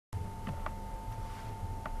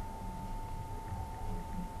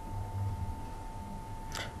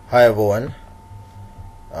Hi everyone,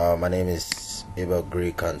 my name is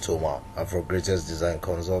Grey Cantoma. I'm from GREYTEST Design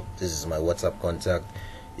Consult. This is my WhatsApp contact.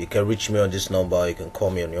 You can reach me on this number, you can call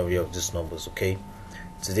me on any of these numbers, okay?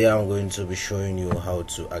 Today I'm going to be showing you how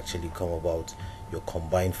to actually come about your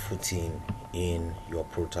combined footing in your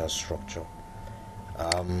Protastructure.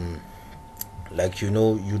 Like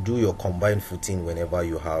you do your combined footing whenever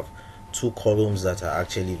you have two columns that are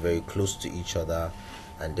actually very close to each other,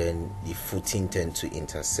 and then the footing tend to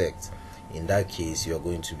intersect. In that case, you're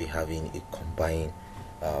going to be having a combined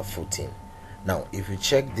footing. Now, if you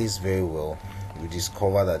check this very well, you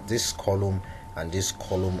discover that this column and this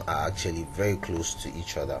column are actually very close to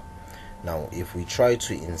each other. Now, if we try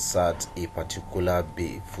to insert a particular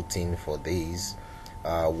footing for these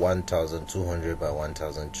 1200 by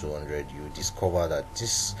 1200, you discover that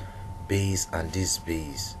this base and this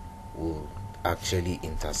base will actually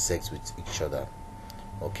intersect with each other.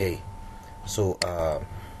 Okay, so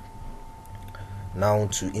now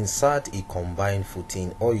to insert a combined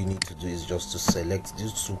footing, all you need to do is just to select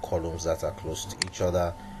these two columns that are close to each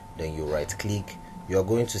other, then you right click. You're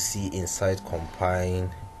going to see inside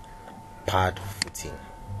combine pad footing.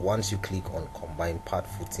 Once you click on combine pad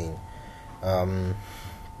footing, you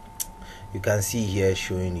can see here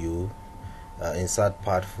showing you insert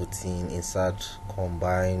pad footing, insert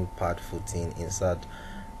combine pad footing, insert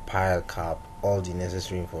pile cap. All the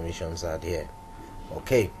necessary informations are there.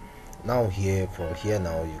 Okay, now from here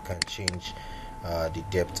now you can change the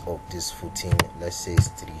depth of this footing. Let's say it's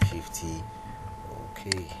 350.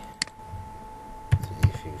 Okay,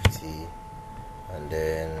 350, and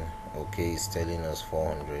then okay, it's telling us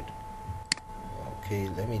 400. Okay,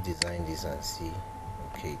 let me design this and see.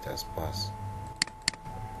 Okay, it has passed.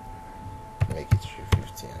 Make it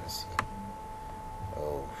 350 and see.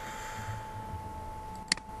 Oh,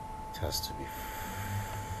 it has to be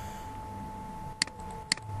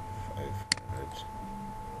 500,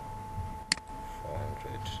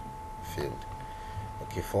 400 filled.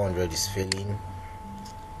 Okay, 400 is filling.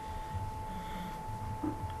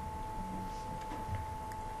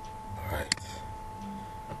 Alright,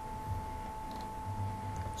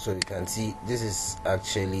 so you can see this is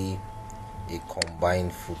actually a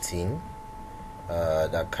combined footing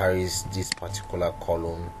that carries this particular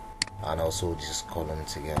column and also this column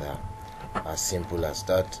together. As simple as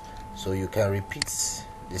that. So you can repeat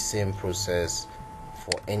the same process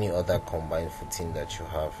for any other combined footing that you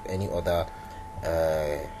have, any other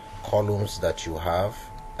columns that you have.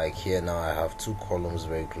 Like here now I have two columns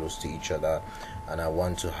very close to each other and I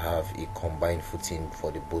want to have a combined footing for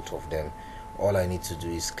the both of them. All I need to do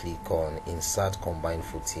is click on insert combined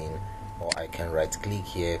footing, or I can right click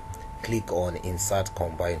here, click on insert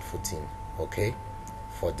combined footing. Okay,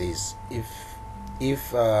 for this, if it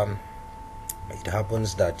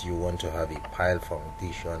happens that you want to have a pile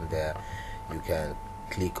foundation there, you can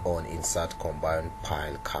click on insert combined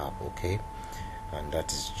pile cap. Okay, and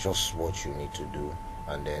that is just what you need to do.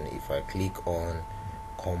 And then if I click on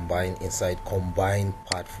combine inside combined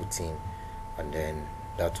pad footing, and then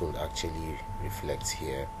that will actually reflect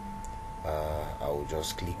here. I will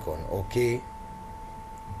just click on OK.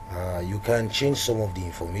 You can change some of the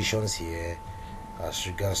informations here as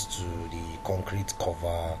regards to the concrete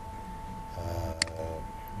cover.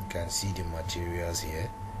 You can see the materials here.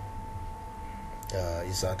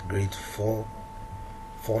 It's at grade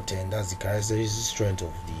 410. That's the characteristic strength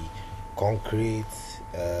of the concrete.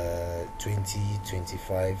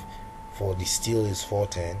 20-25. For the steel is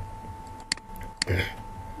 410.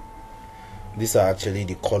 These are actually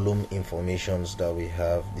the column informations that we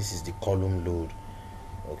have. This is the column load.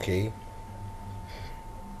 Okay,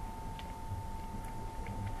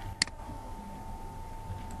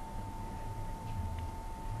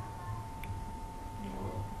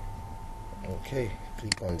 okay,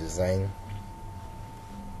 click on design.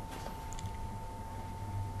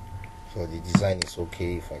 So the design is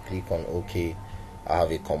okay. If I click on OK, I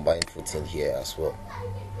have a combined footing here as well.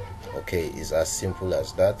 Okay, it's as simple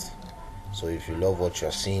as that. So if you love what you're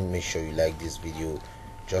seeing, make sure you like this video,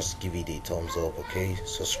 just give it a thumbs up. Okay,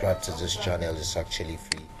 subscribe to this channel, it's actually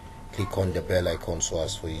free. Click on the bell icon so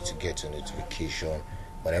as for you to get a notification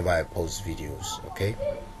whenever I post videos. Okay,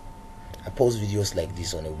 I post videos like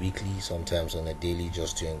this on a weekly, sometimes on a daily,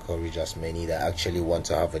 just to encourage as many that actually want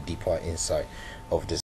to have a deeper insight of this.